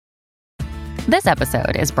This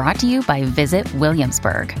episode is brought to you by Visit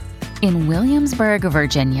Williamsburg. In Williamsburg,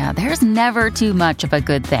 Virginia, there's never too much of a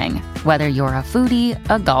good thing. Whether you're a foodie,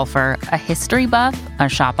 a golfer, a history buff, a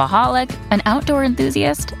shopaholic, an outdoor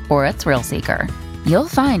enthusiast, or a thrill seeker, you'll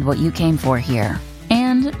find what you came for here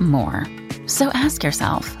and more. So ask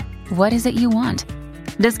yourself, what is it you want?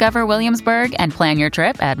 Discover Williamsburg and plan your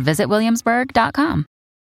trip at visitwilliamsburg.com.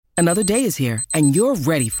 Another day is here, and you're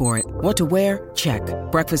ready for it. What to wear? Check.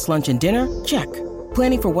 Breakfast, lunch, and dinner? Check.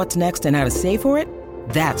 Planning for what's next and how to save for it?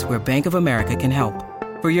 That's where Bank of America can help.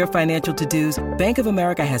 For your financial to-dos, Bank of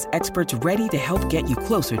America has experts ready to help get you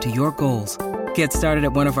closer to your goals. Get started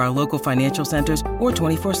at one of our local financial centers or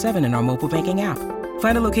 24/7 in our mobile banking app.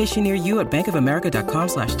 Find a location near you at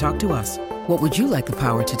bankofamerica.com/talktous. What would you like the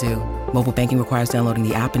power to do? Mobile banking requires downloading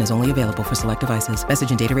the app and is only available for select devices. Message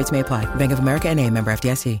and data rates may apply. Bank of America N.A., member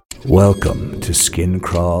FDIC. Welcome to Skin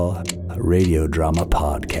Crawl, a radio drama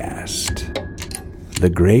podcast. The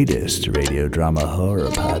greatest radio drama horror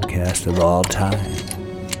podcast of all time.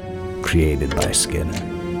 Created by Skinner.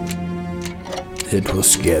 It will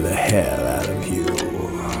scare the hell out of you.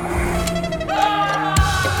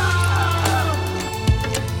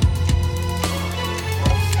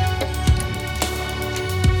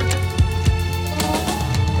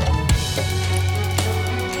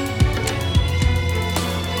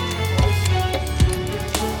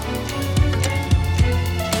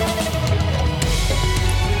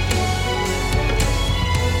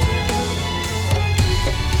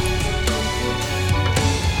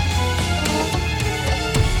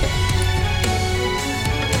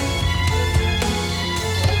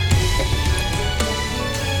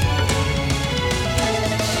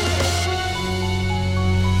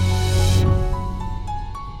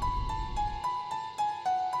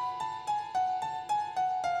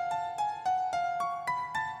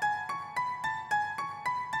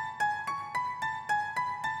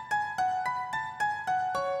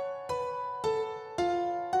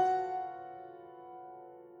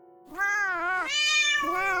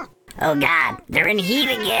 Oh God, they're in heat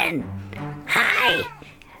again. Hi.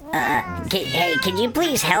 Can you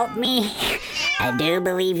please help me? I do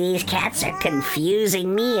believe these cats are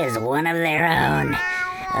confusing me as one of their own.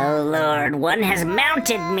 Oh Lord, one has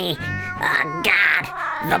mounted me. Oh God,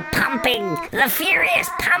 the pumping, the furious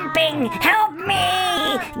pumping. Help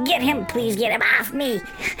me! Get him, please get him off me.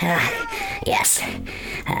 Yes,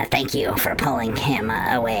 thank you for pulling him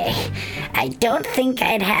away. I don't think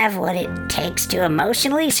I'd have what it takes to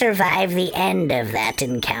emotionally survive the end of that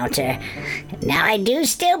encounter. Now, I do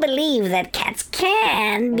still believe that cats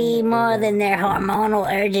can be more than their hormonal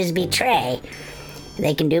urges betray.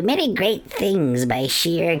 They can do many great things by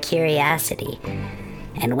sheer curiosity.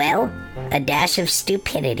 And, well, a dash of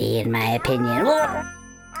stupidity, in my opinion.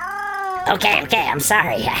 Okay, I'm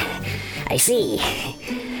sorry. I see.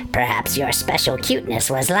 Perhaps your special cuteness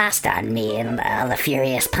was lost on me in the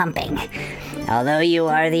furious pumping. Although you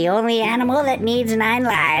are the only animal that needs 9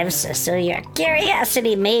 lives, so your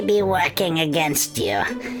curiosity may be working against you.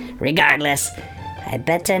 Regardless, I'd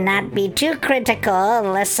better not be too critical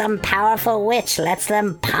unless some powerful witch lets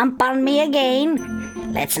them pump on me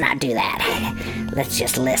again. Let's not do that. Let's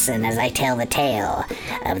just listen as I tell the tale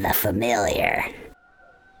of the familiar.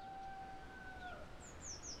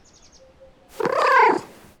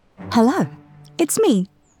 Hello, it's me.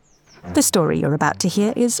 The story you're about to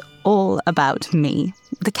hear is all about me,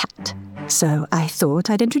 the cat. So I thought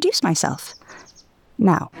I'd introduce myself.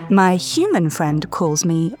 Now, my human friend calls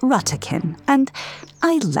me Rutterkin, and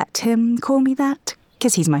I let him call me that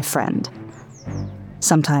because he's my friend.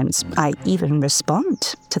 Sometimes I even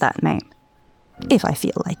respond to that name, if I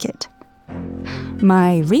feel like it.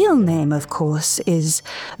 My real name, of course, is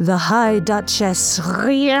the High Duchess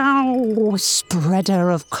Spreader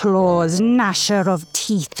of Claws, Gnasher of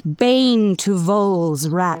Teeth, Bane to voles,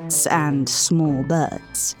 rats, and small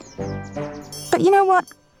birds. But you know what?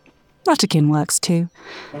 Rutterkin works too.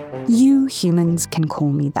 You humans can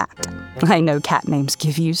call me that. I know cat names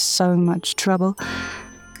give you so much trouble.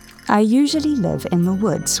 I usually live in the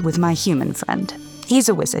woods with my human friend. He's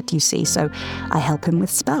a wizard, you see, so I help him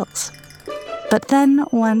with spells. But then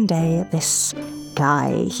one day, this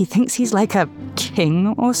guy, he thinks he's like a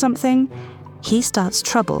king or something. He starts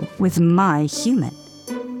trouble with my human.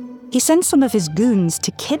 He sends some of his goons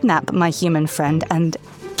to kidnap my human friend, and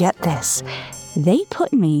get this, they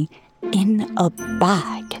put me in a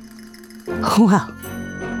bag. Well,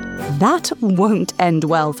 that won't end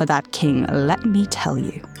well for that king, let me tell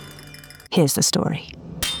you. Here's the story.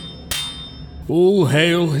 All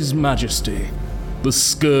hail His Majesty. The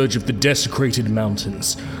scourge of the desecrated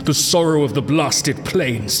mountains, the sorrow of the blasted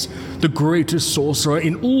plains, the greatest sorcerer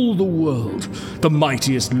in all the world, the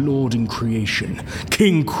mightiest lord in creation,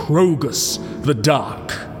 King Krogus the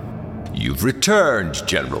Dark. You've returned,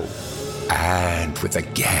 General. And with a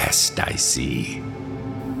guest, I see.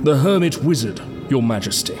 The Hermit Wizard, Your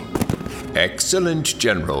Majesty. Excellent,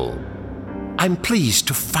 General. I'm pleased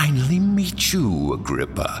to finally meet you,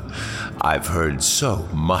 Agrippa. I've heard so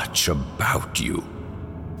much about you.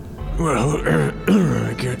 Well,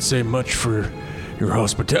 I can't say much for your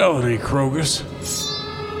hospitality, Krogus.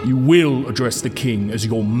 You will address the king as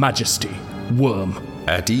Your Majesty, Worm.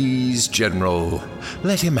 At ease, General.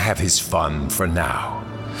 Let him have his fun for now.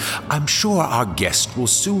 I'm sure our guest will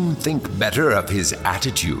soon think better of his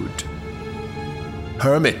attitude.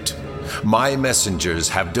 Hermit, my messengers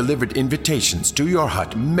have delivered invitations to your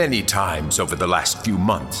hut many times over the last few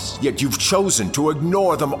months, yet you've chosen to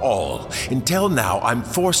ignore them all. Until now, I'm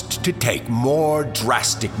forced to take more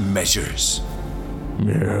drastic measures.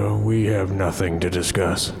 Yeah, we have nothing to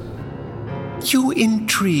discuss. You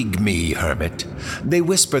intrigue me, Hermit. They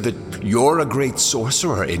whisper that you're a great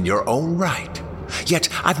sorcerer in your own right. Yet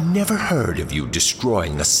I've never heard of you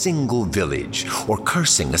destroying a single village or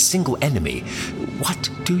cursing a single enemy. What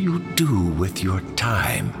do you do with your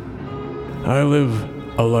time? I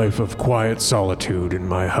live a life of quiet solitude in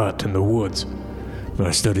my hut in the woods.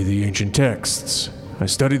 I study the ancient texts. I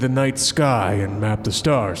study the night sky and map the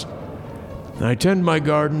stars. I tend my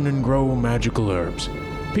garden and grow magical herbs.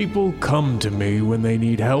 People come to me when they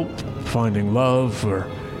need help, finding love or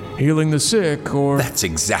healing the sick, or... That's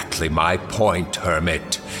exactly my point,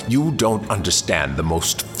 Hermit. You don't understand the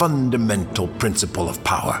most fundamental principle of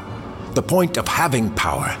power. The point of having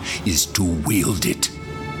power is to wield it.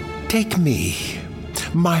 Take me.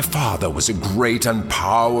 My father was a great and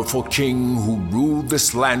powerful king who ruled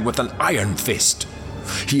this land with an iron fist.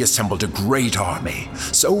 He assembled a great army,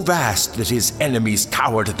 so vast that his enemies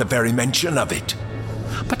cowered at the very mention of it.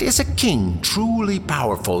 But is a king truly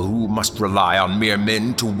powerful who must rely on mere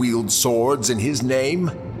men to wield swords in his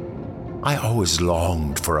name? I always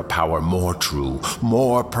longed for a power more true,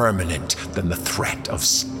 more permanent than the threat of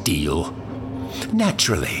steel.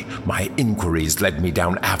 Naturally, my inquiries led me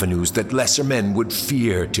down avenues that lesser men would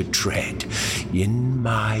fear to tread. In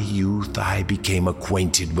my youth, I became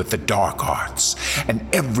acquainted with the dark arts, and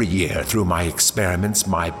every year through my experiments,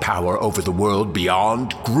 my power over the world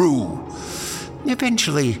beyond grew.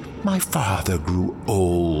 Eventually, my father grew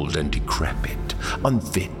old and decrepit,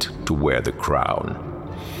 unfit to wear the crown.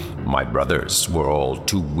 My brothers were all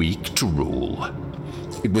too weak to rule.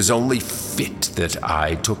 It was only fit that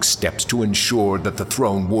I took steps to ensure that the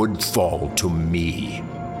throne would fall to me.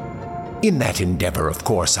 In that endeavor, of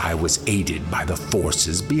course, I was aided by the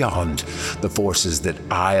forces beyond, the forces that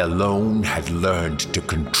I alone had learned to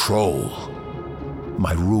control.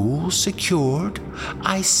 My rule secured,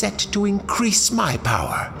 I set to increase my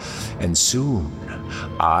power, and soon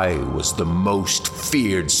I was the most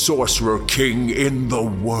feared sorcerer king in the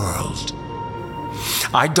world.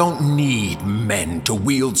 I don't need men to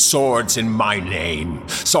wield swords in my name,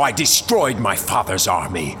 so I destroyed my father's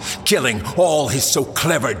army, killing all his so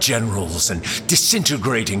clever generals and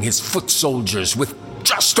disintegrating his foot soldiers with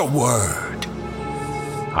just a word.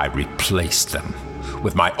 I replaced them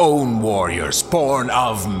with my own warriors born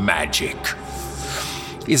of magic.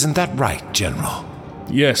 Isn't that right, General?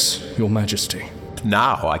 Yes, Your Majesty.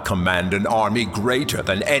 Now I command an army greater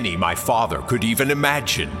than any my father could even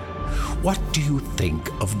imagine. What do you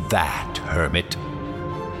think of that, Hermit?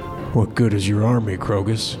 What good is your army,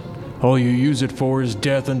 Krogus? All you use it for is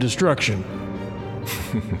death and destruction.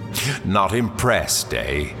 Not impressed,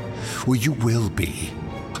 eh? Well, you will be.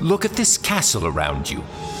 Look at this castle around you.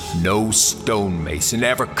 No stonemason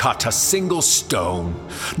ever cut a single stone.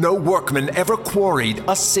 No workman ever quarried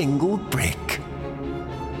a single brick.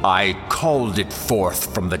 I called it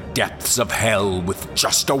forth from the depths of hell with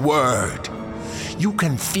just a word. You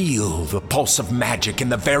can feel the pulse of magic in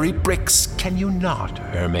the very bricks, can you not,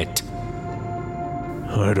 Hermit?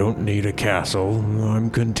 I don't need a castle. I'm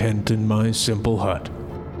content in my simple hut.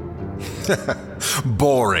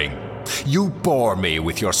 Boring. You bore me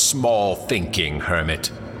with your small thinking,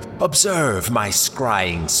 Hermit. Observe my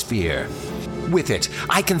scrying sphere. With it,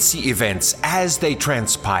 I can see events as they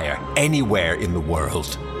transpire anywhere in the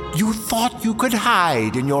world. You thought you could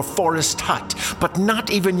hide in your forest hut, but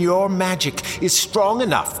not even your magic is strong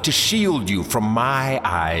enough to shield you from my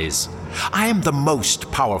eyes. I am the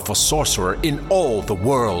most powerful sorcerer in all the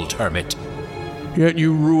world, Hermit. Yet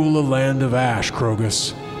you rule a land of ash,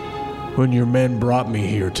 Krogus. When your men brought me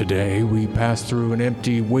here today, we passed through an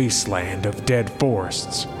empty wasteland of dead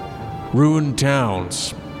forests. Ruined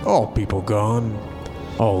towns, all people gone,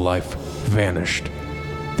 all life vanished.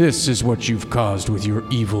 This is what you've caused with your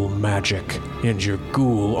evil magic and your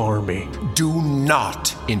ghoul army. Do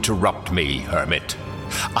not interrupt me, hermit.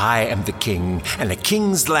 I am the king, and a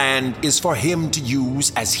king's land is for him to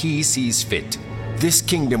use as he sees fit. This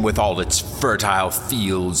kingdom with all its fertile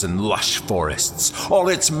fields and lush forests, all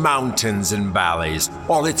its mountains and valleys,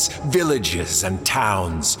 all its villages and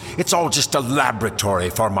towns, it's all just a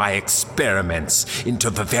laboratory for my experiments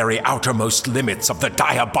into the very outermost limits of the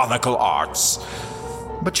diabolical arts.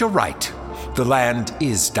 But you're right, the land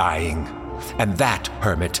is dying, and that,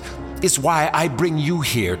 hermit, is why I bring you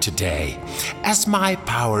here today. As my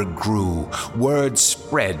power grew, word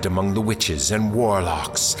spread among the witches and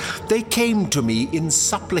warlocks. They came to me in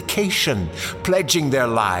supplication, pledging their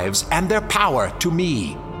lives and their power to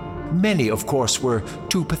me. Many, of course, were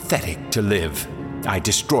too pathetic to live. I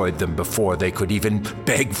destroyed them before they could even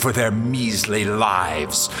beg for their measly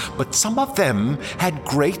lives. But some of them had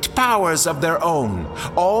great powers of their own,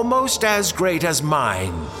 almost as great as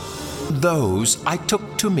mine. Those I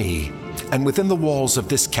took to me, and within the walls of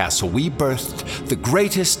this castle we birthed the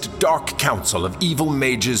greatest dark council of evil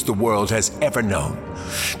mages the world has ever known.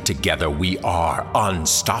 Together we are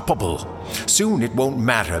unstoppable. Soon it won't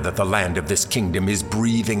matter that the land of this kingdom is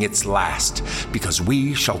breathing its last, because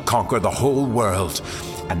we shall conquer the whole world,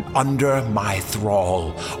 and under my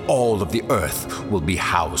thrall all of the earth will be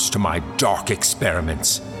housed to my dark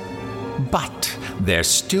experiments. But there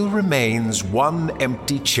still remains one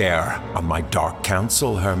empty chair on my dark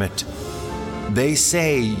council, hermit. They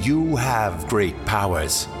say you have great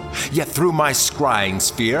powers, yet through my scrying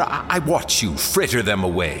sphere I watch you fritter them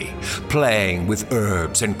away, playing with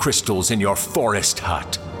herbs and crystals in your forest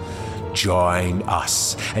hut. Join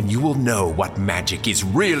us, and you will know what magic is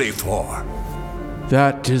really for.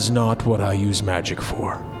 That is not what I use magic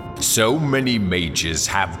for. So many mages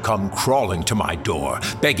have come crawling to my door,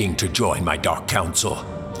 begging to join my dark council.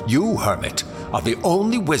 You, hermit, are the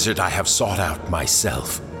only wizard I have sought out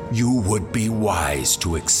myself. You would be wise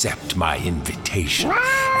to accept my invitation. And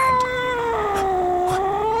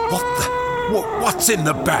what's in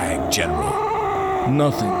the bag, General?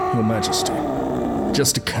 Nothing, Your Majesty.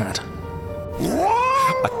 Just a cat.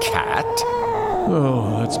 A cat?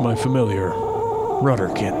 Oh, that's my familiar,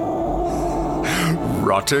 Rutterkin.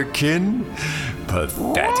 Rutterkin?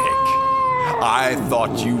 Pathetic. I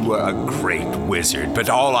thought you were a great wizard, but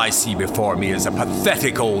all I see before me is a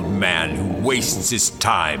pathetic old man who wastes his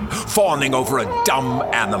time fawning over a dumb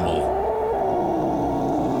animal.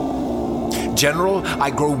 General, I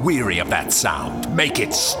grow weary of that sound. Make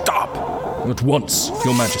it stop. At once,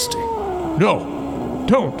 Your Majesty. No,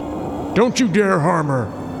 don't. Don't you dare harm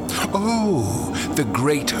her. Oh, the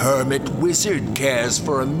great hermit wizard cares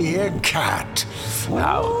for a mere cat.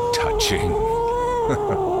 How touching.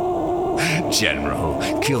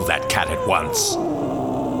 General, kill that cat at once.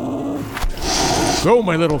 Go,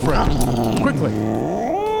 my little friend. Quickly.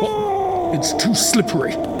 Oh, it's too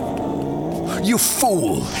slippery. You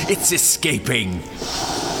fool! It's escaping.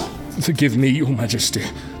 Forgive me, Your Majesty.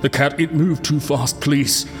 The cat, it moved too fast,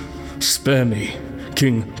 please. Spare me,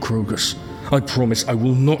 King Krogus. I promise I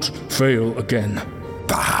will not fail again.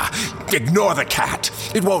 Bah! Ignore the cat!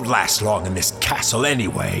 It won't last long in this castle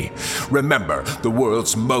anyway. Remember, the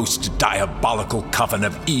world's most diabolical coven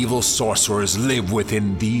of evil sorcerers live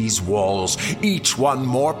within these walls, each one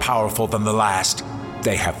more powerful than the last.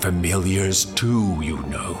 They have familiars too, you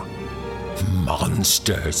know.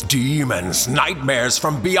 Monsters, demons, nightmares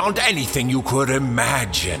from beyond anything you could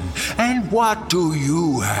imagine. And what do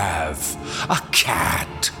you have? A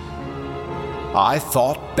cat. I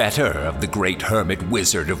thought better of the great hermit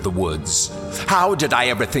wizard of the woods. How did I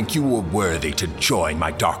ever think you were worthy to join my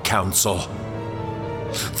dark council?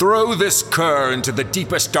 Throw this cur into the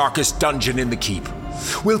deepest, darkest dungeon in the keep.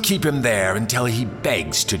 We'll keep him there until he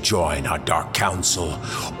begs to join our dark council,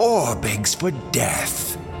 or begs for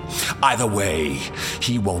death. Either way,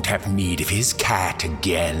 he won't have need of his cat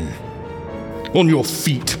again. On your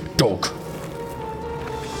feet, dog.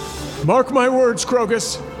 Mark my words,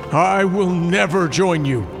 Krogus. I will never join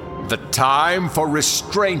you. The time for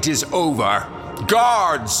restraint is over.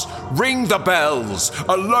 Guards, ring the bells.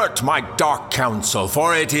 Alert my dark council,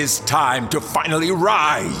 for it is time to finally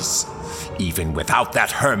rise. Even without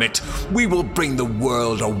that hermit, we will bring the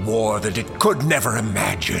world a war that it could never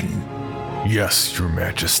imagine. Yes, Your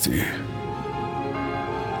Majesty.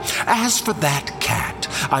 As for that cat,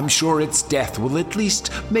 I'm sure its death will at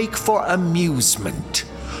least make for amusement.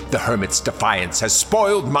 The hermit's defiance has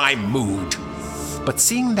spoiled my mood. But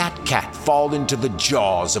seeing that cat fall into the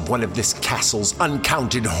jaws of one of this castle's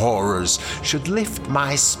uncounted horrors should lift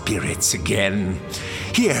my spirits again.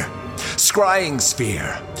 Here, scrying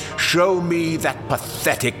sphere, show me that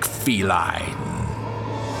pathetic feline.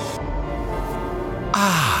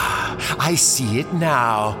 Ah, I see it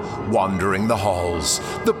now, wandering the halls.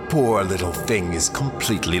 The poor little thing is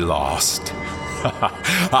completely lost.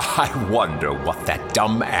 I wonder what that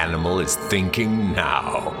dumb animal is thinking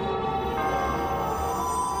now.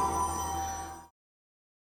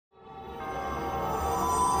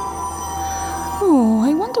 Oh,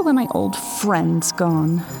 I wonder where my old friend's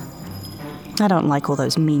gone. I don't like all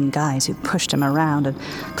those mean guys who pushed him around and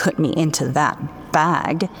put me into that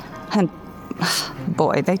bag. And,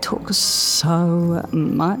 boy, they talk so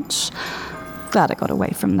much. Glad I got away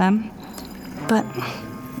from them. But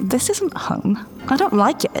this isn't home. I don't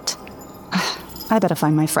like it. I better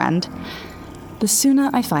find my friend. The sooner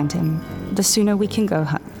I find him, the sooner we can go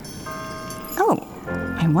home. Oh,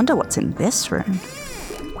 I wonder what's in this room.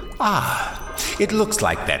 Ah, it looks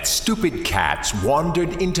like that stupid cat's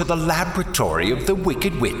wandered into the laboratory of the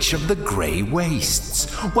Wicked Witch of the Grey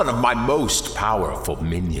Wastes, one of my most powerful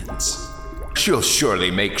minions. She'll surely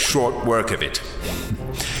make short work of it.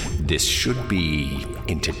 This should be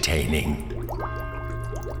entertaining.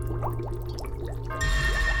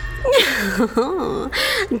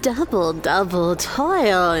 Double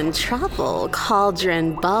toil and trouble,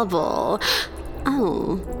 cauldron bubble.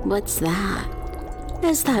 Oh, what's that?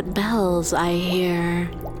 Is that bells I hear?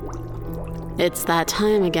 It's that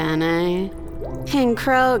time again, eh? King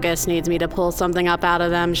Krogus needs me to pull something up out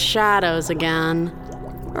of them shadows again.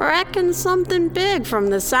 Reckon something big from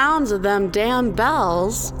the sounds of them damn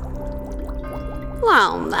bells.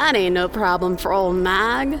 Well, that ain't no problem for old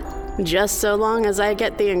Mag. Just so long as I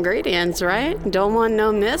get the ingredients right. Don't want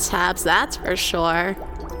no mishaps, that's for sure.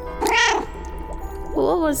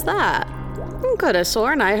 What was that? Could have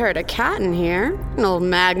sworn I heard a cat in here. Old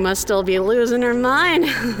Mag must still be losing her mind.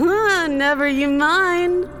 Never you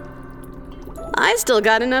mind. I still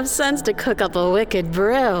got enough sense to cook up a wicked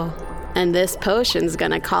brew. And this potion's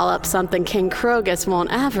gonna call up something King Krogus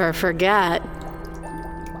won't ever forget.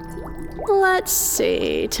 Let's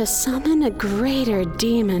see, to summon a greater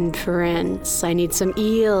demon prince, I need some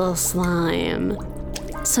eel slime,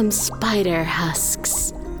 some spider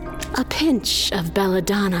husks, a pinch of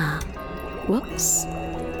belladonna. Whoops,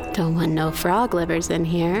 don't want no frog livers in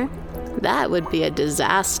here. That would be a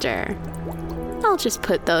disaster. I'll just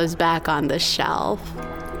put those back on the shelf.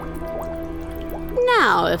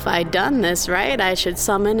 Now, if I'd done this right, I should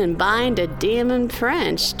summon and bind a demon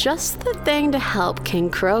prince, just the thing to help King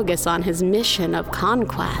Krogus on his mission of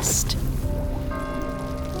conquest.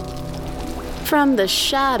 From the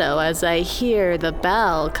shadow, as I hear the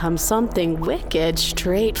bell, comes something wicked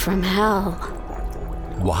straight from hell.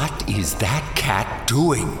 What is that cat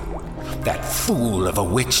doing? That fool of a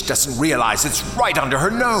witch doesn't realize it's right under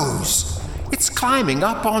her nose. It's climbing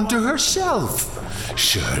up onto her shelf.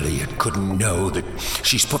 Surely it couldn't know that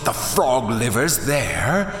she's put the frog livers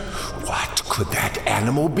there. What could that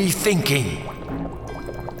animal be thinking?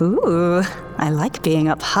 Ooh, I like being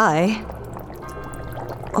up high.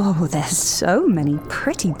 Oh, there's so many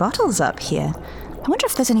pretty bottles up here. I wonder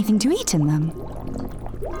if there's anything to eat in them.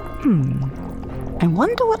 I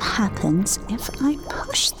wonder what happens if I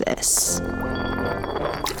push this.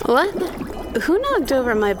 What? Who knocked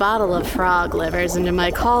over my bottle of frog livers into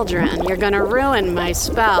my cauldron? You're gonna ruin my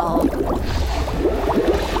spell.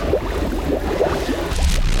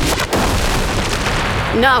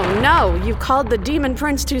 No, you called the demon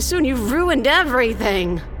prince too soon. You've ruined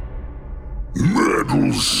everything.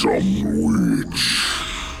 Meddlesome witch.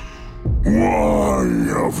 Why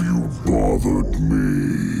have you bothered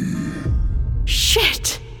me?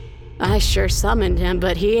 Shit! I sure summoned him,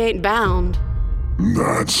 but he ain't bound.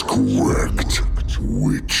 That's correct,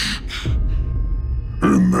 witch.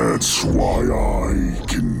 And that's why I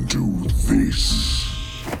can do this.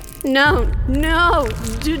 No,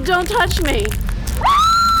 don't touch me.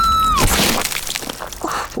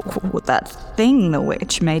 Oh, that thing the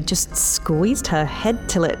witch made just squeezed her head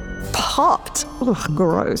till it popped. Ugh,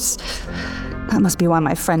 gross. That must be why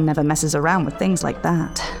my friend never messes around with things like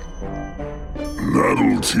that.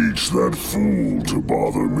 That'll teach that fool to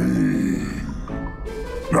bother me.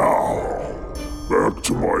 Now, back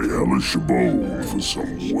to my hellish abode for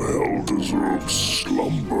some well-deserved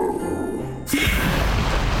slumber.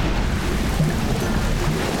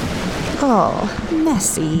 Oh,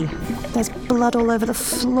 messy. There's blood all over the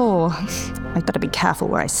floor. I'd better be careful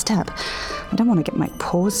where I step. I don't want to get my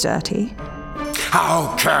paws dirty.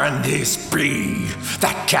 How can this be?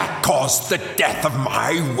 That cat caused the death of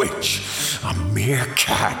my witch. A mere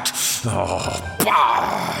cat. Oh,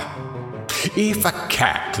 bah! If a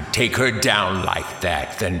cat could take her down like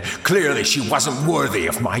that, then clearly she wasn't worthy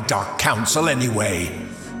of my dark counsel anyway.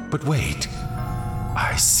 But wait,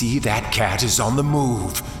 I see that cat is on the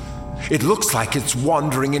move. It looks like it's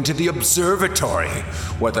wandering into the observatory,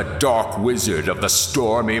 where the Dark Wizard of the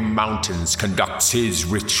Stormy Mountains conducts his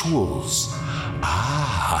rituals.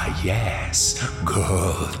 Ah, yes,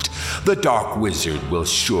 good. The Dark Wizard will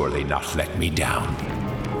surely not let me down.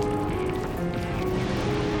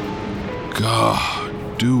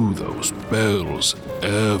 God, do those bells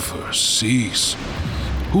ever cease?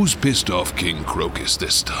 Who's pissed off King Crocus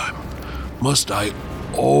this time? Must I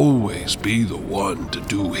always be the one to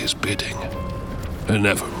do his bidding? And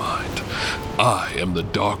never mind. I am the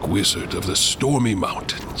Dark Wizard of the Stormy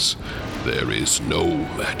Mountains. There is no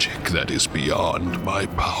magic that is beyond my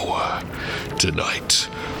power. Tonight,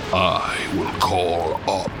 I will call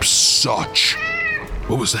up such...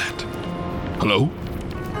 What was that? Hello?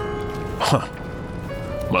 Huh.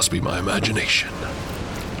 Must be my imagination.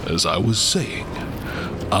 As I was saying,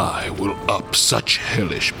 I will up such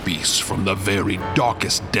hellish beasts from the very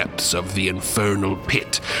darkest depths of the infernal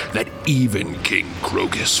pit that even King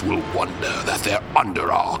Crocus will wonder that they're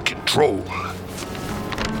under our control.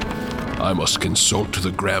 I must consult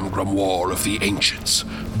the Gram Grimoire of the ancients,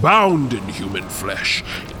 bound in human flesh,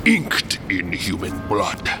 inked in human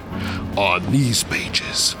blood. On these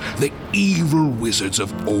pages, the evil wizards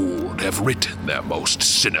of old have written their most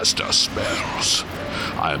sinister spells.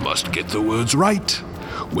 I must get the words right.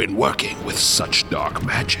 When working with such dark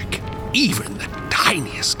magic, even the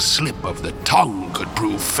tiniest slip of the tongue could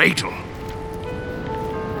prove fatal.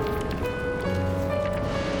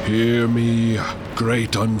 Hear me,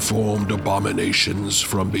 great unformed abominations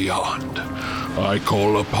from beyond. I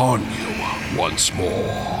call upon you once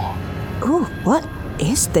more. Ooh, what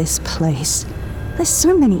is this place? There's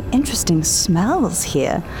so many interesting smells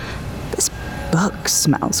here. This book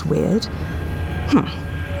smells weird.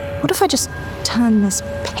 What if I just turn this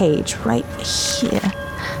page right here?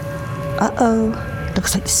 Uh-oh.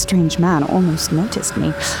 Looks like this strange man almost noticed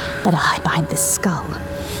me. Better hide behind this skull.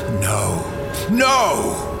 No!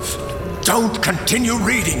 Don't continue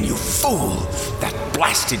reading, you fool! That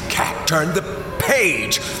blasted cat turned the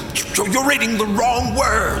page! You're reading the wrong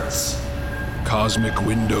words! Cosmic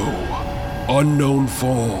window, unknown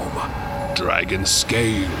form, dragon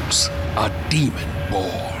scales, a demon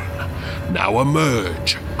born. Now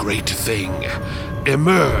emerge, great thing.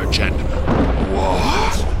 Emerge and...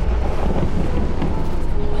 What?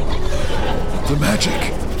 The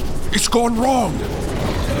magic! It's gone wrong!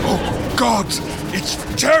 Oh, God! It's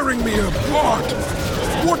tearing me apart!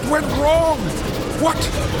 What went wrong? What?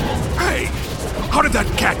 Hey! How did that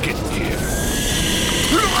cat get in here?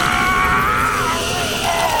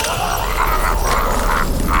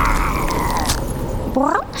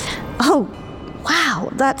 What? Oh, wow.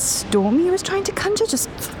 That storm he was trying to conjure just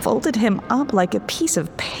folded him up like a piece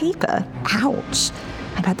of paper. Ouch.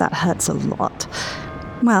 I bet that hurts a lot.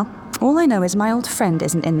 Well, all I know is my old friend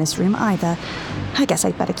isn't in this room either. I guess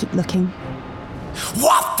I'd better keep looking.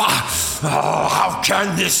 What the? Oh, how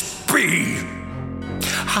can this be?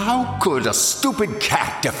 How could a stupid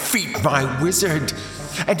cat defeat my wizard?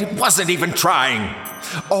 And it wasn't even trying.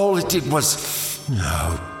 All it did was...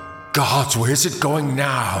 Oh, gods, where's it going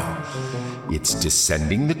now? It's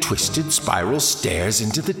descending the twisted spiral stairs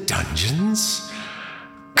into the dungeons?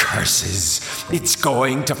 Curses! It's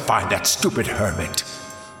going to find that stupid hermit.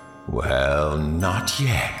 Well, not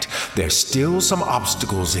yet. There's still some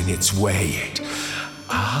obstacles in its way.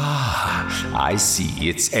 I see.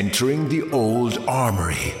 It's entering the old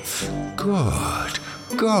armory. Good.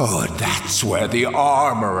 That's where the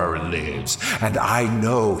armorer lives. And I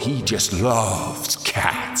know he just loves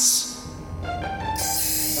cats.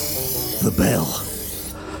 The bell.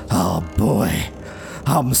 Oh boy.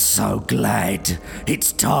 I'm so glad.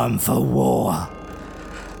 It's time for war.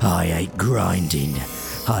 I hate grinding.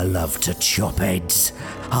 I love to chop heads.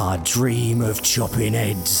 I dream of chopping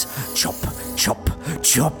heads. Chop, chop,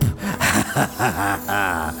 chop.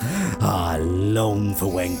 I long for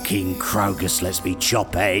when King Crocus lets me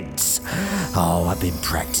chop heads. Oh, I've been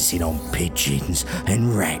practicing on pigeons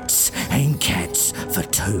and rats and cats for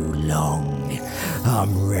too long.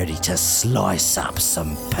 I'm ready to slice up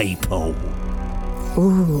some people.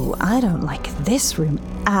 Ooh, I don't like this room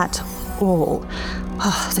at all.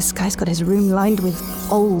 Oh, this guy's got his room lined with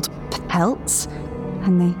old pelts,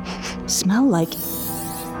 and they smell like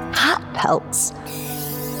hat pelts.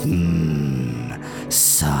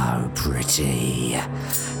 So pretty.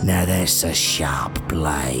 Now there's a sharp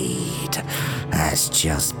blade. That's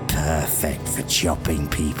just perfect for chopping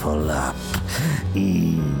people up.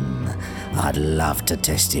 I'd love to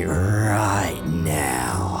test it right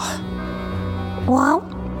now. What?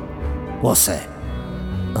 What's it?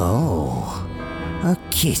 Oh, a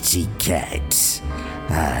kitty cat.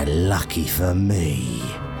 Lucky for me.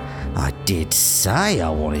 I did say I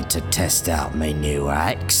wanted to test out my new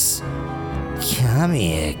axe. Come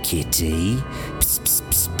here, kitty. Psst, psst,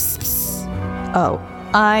 psst, psst, psst. Oh,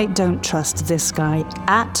 I don't trust this guy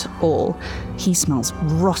at all. He smells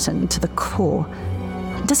rotten to the core.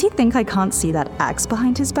 Does he think I can't see that axe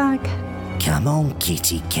behind his back? Come on,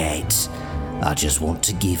 kitty cat. I just want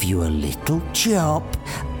to give you a little chop.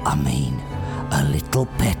 A little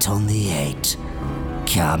pet on the head.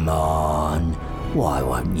 Come on. Why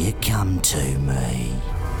won't you come to me?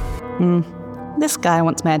 This guy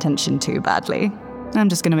wants my attention too badly. I'm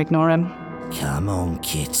just going to ignore him. Come on,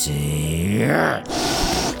 kitty.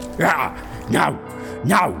 No!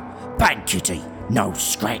 Bad kitty! No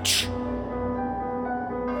scratch!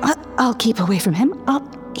 I'll keep away from him.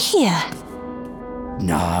 Here.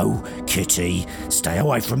 No, kitty. Stay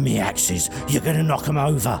away from me axes. You're gonna knock them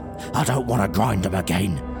over. I don't want to grind them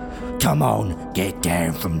again. Come on, get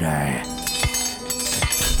down from there.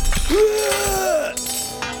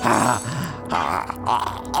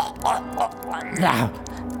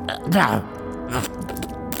 No.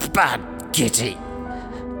 Bad kitty.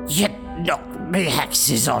 You knocked me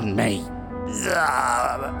axes on me.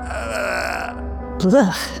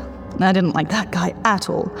 Blech. I didn't like that guy at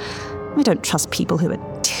all. I don't trust people who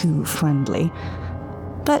are too friendly.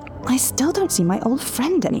 But I still don't see my old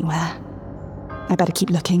friend anywhere. I better keep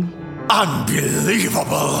looking.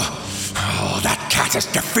 Unbelievable! Oh, that cat has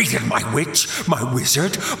defeated my witch, my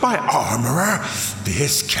wizard, my armorer.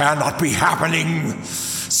 This cannot be happening.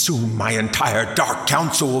 Soon my entire Dark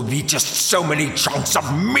Council will be just so many chunks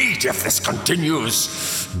of meat if this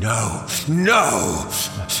continues. No,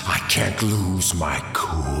 I can't lose my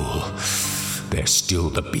cool. There's still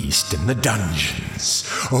the beast in the dungeons.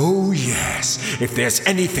 Oh yes, if there's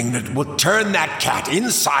anything that will turn that cat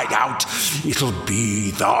inside out, it'll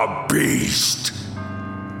be the beast.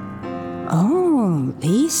 Oh,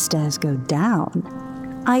 these stairs go down.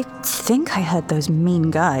 I think I heard those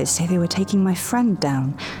mean guys say they were taking my friend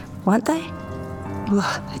down, weren't they?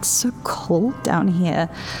 Ugh, it's so cold down here,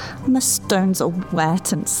 and the stones are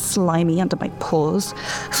wet and slimy under my paws.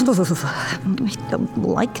 I don't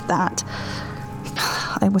like that.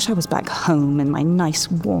 I wish I was back home in my nice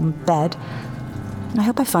warm bed. I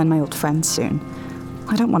hope I find my old friend soon.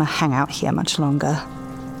 I don't want to hang out here much longer.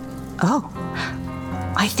 Oh,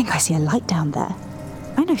 I think I see a light down there.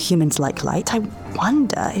 I know humans like light. I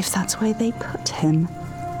wonder if that's where they put him.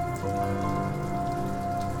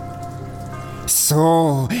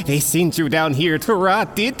 So, they sent you down here to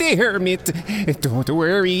rot, did they, Hermit? Don't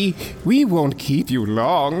worry, we won't keep you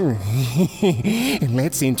long.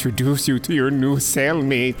 Let's introduce you to your new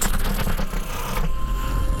cellmate.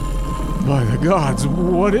 By the gods,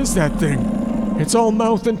 what is that thing? It's all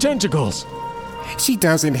mouth and tentacles. She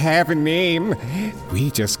doesn't have a name.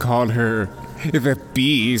 We just call her the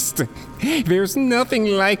Beast. There's nothing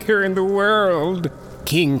like her in the world.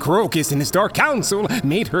 King Crocus and his Dark Council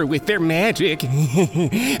made her with their magic.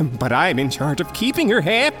 But I'm in charge of keeping her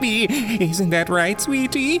happy. Isn't that right,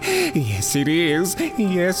 sweetie? Yes, it is.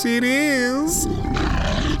 Yes, it is.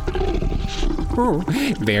 Oh,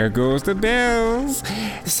 there goes the bells.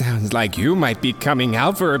 Sounds like you might be coming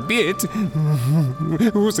out for a bit.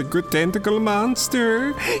 Who's a good tentacle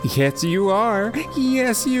monster? Yes, you are.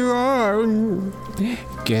 Yes, you are.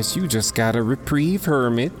 Guess you just got a reprieve,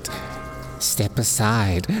 Hermit. Step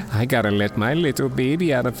aside. I gotta let my little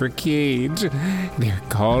baby out of her cage. They're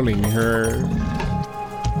calling her.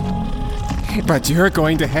 But you're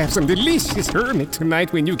going to have some delicious Hermit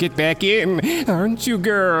tonight when you get back in, aren't you,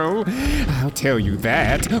 girl? I'll tell you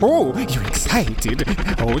that. Oh, you're excited.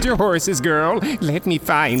 Hold your horses, girl. Let me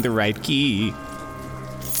find the right key.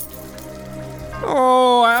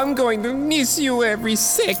 Oh, I'm going to miss you every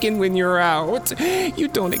second when you're out. You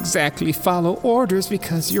don't exactly follow orders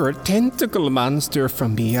because you're a tentacle monster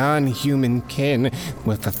from beyond human ken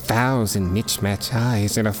with 1,000 mismatched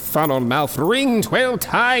eyes and a funnel mouth ringed 12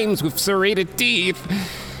 times with serrated teeth.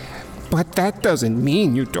 But that doesn't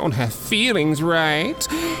mean you don't have feelings, right?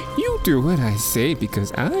 You do what I say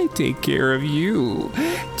because I take care of you.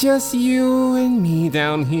 Just you and me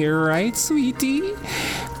down here, right, sweetie?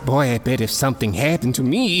 Boy, I bet if something happened to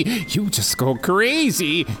me, you'd just go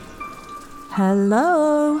crazy.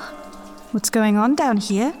 Hello? What's going on down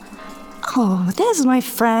here? Oh, there's my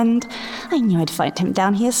friend. I knew I'd find him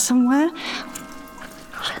down here somewhere.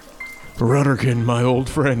 Rutterkin, my old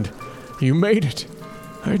friend, you made it.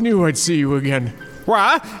 I knew I'd see you again.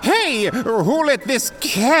 What? Hey, who let this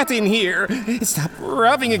cat in here? Stop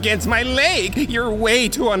rubbing against my leg. You're way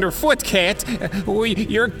too underfoot, cat.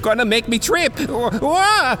 You're gonna make me trip.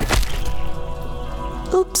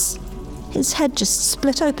 Oops. His head just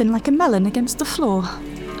split open like a melon against the floor.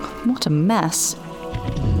 What a mess.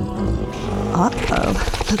 Uh-oh.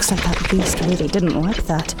 Looks like that beast really didn't like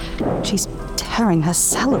that. She's tearing her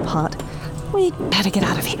cell apart. We'd better get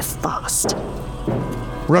out of here fast.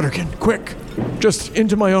 Rutterkin, quick! Just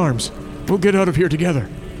into my arms. We'll get out of here together.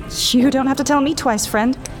 You don't have to tell me twice,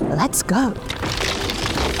 friend. Let's go.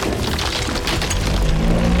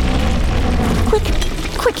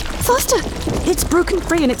 Quick, faster! It's broken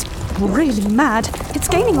free and it's really mad. It's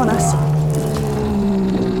gaining on us.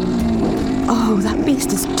 Oh, that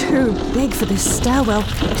beast is too big for this stairwell.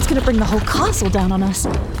 It's gonna bring the whole castle down on us.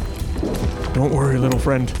 Don't worry, little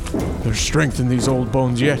friend. There's strength in these old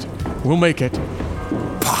bones yet. We'll make it.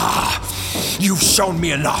 You've shown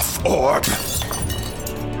me enough, Orb.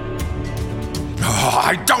 Oh,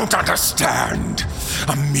 I don't understand.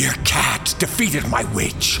 A mere cat defeated my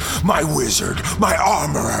witch, my wizard, my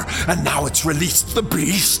armorer, and now it's released the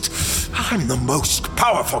beast. I'm the most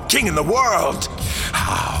powerful king in the world.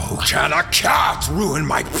 How can a cat ruin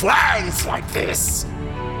my plans like this?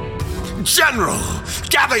 General,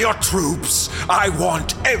 gather your troops. I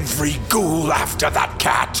want every ghoul after that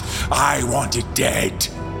cat. I want it dead.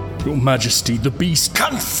 Your Majesty, the beast...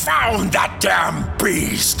 Confound that damn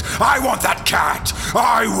beast! I want that cat!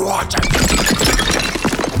 I want it!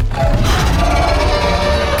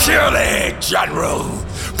 Kill it, General!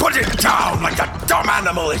 Put it down like the dumb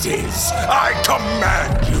animal it is! I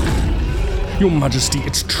command you! Your Majesty,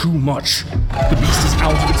 it's too much. The beast is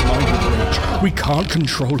out of its mind with rage. We can't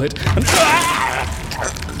control it, and...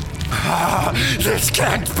 This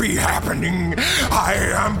can't be happening. I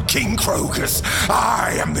am King Crogus.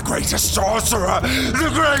 I am the greatest sorcerer, the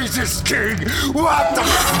greatest king. What the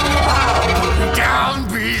Put me down,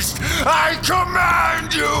 beast. I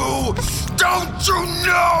command you. Don't you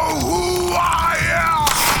know who I am?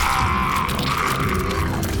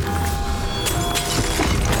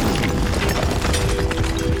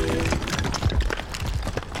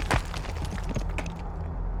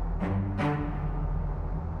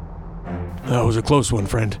 That was a close one,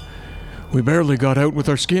 friend. We barely got out with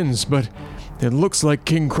our skins, but it looks like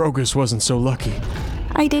King Crogus wasn't so lucky.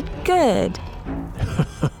 I did good.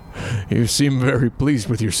 You seem very pleased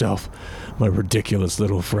with yourself, my ridiculous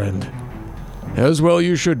little friend. As well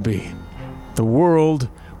you should be. The world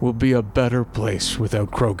will be a better place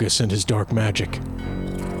without Crogus and his dark magic.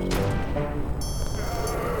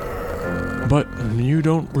 But you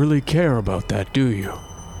don't really care about that, do you?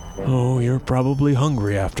 Oh, you're probably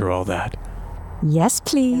hungry after all that. Yes,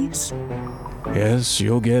 please. Yes,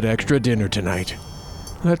 you'll get extra dinner tonight.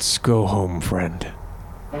 Let's go home, friend.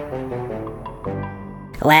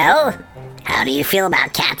 Well, how do you feel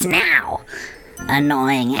about cats now?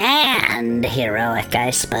 Annoying and heroic, I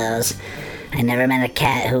suppose. I never met a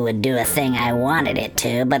cat who would do a thing I wanted it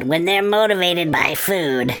to, but when they're motivated by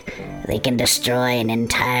food, they can destroy an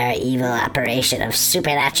entire evil operation of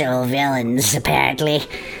supernatural villains, apparently.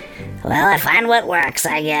 Well, I find what works,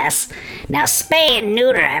 I guess. Now spay and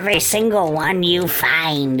neuter every single one you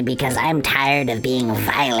find, because I'm tired of being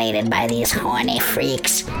violated by these horny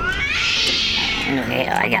freaks. Okay,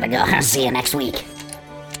 I gotta go. I'll see you next week.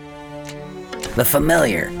 The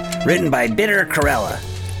Familiar, written by Bitter Corella,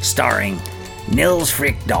 starring Nils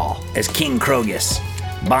Frykdahl as King Crogus,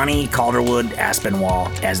 Bonnie Calderwood Aspinwall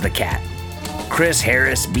as the cat, Chris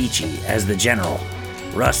Harris Beachy as the General,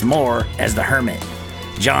 Russ Moore as the Hermit,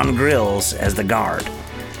 John Grills as the Guard,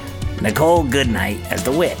 Nicole Goodnight as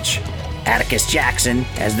the Witch, Atticus Jackson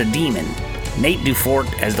as the Demon, Nate Dufort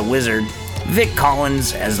as the Wizard, Vic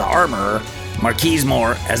Collins as the Armorer, Marquise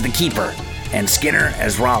Moore as the Keeper, and Skinner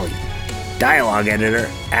as Raleigh. Dialogue editor,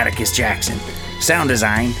 Atticus Jackson. Sound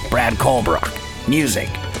design, Brad Colbrock. Music,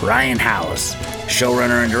 Ryan Howes.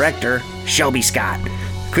 Showrunner and director, Shelby Scott.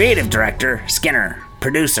 Creative director, Skinner.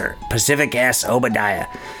 Producer, Pacific S. Obadiah.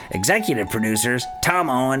 Executive producers, Tom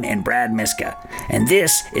Owen and Brad Miska. And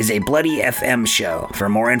this is a Bloody FM show. For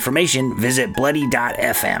more information, visit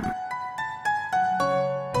bloody.fm.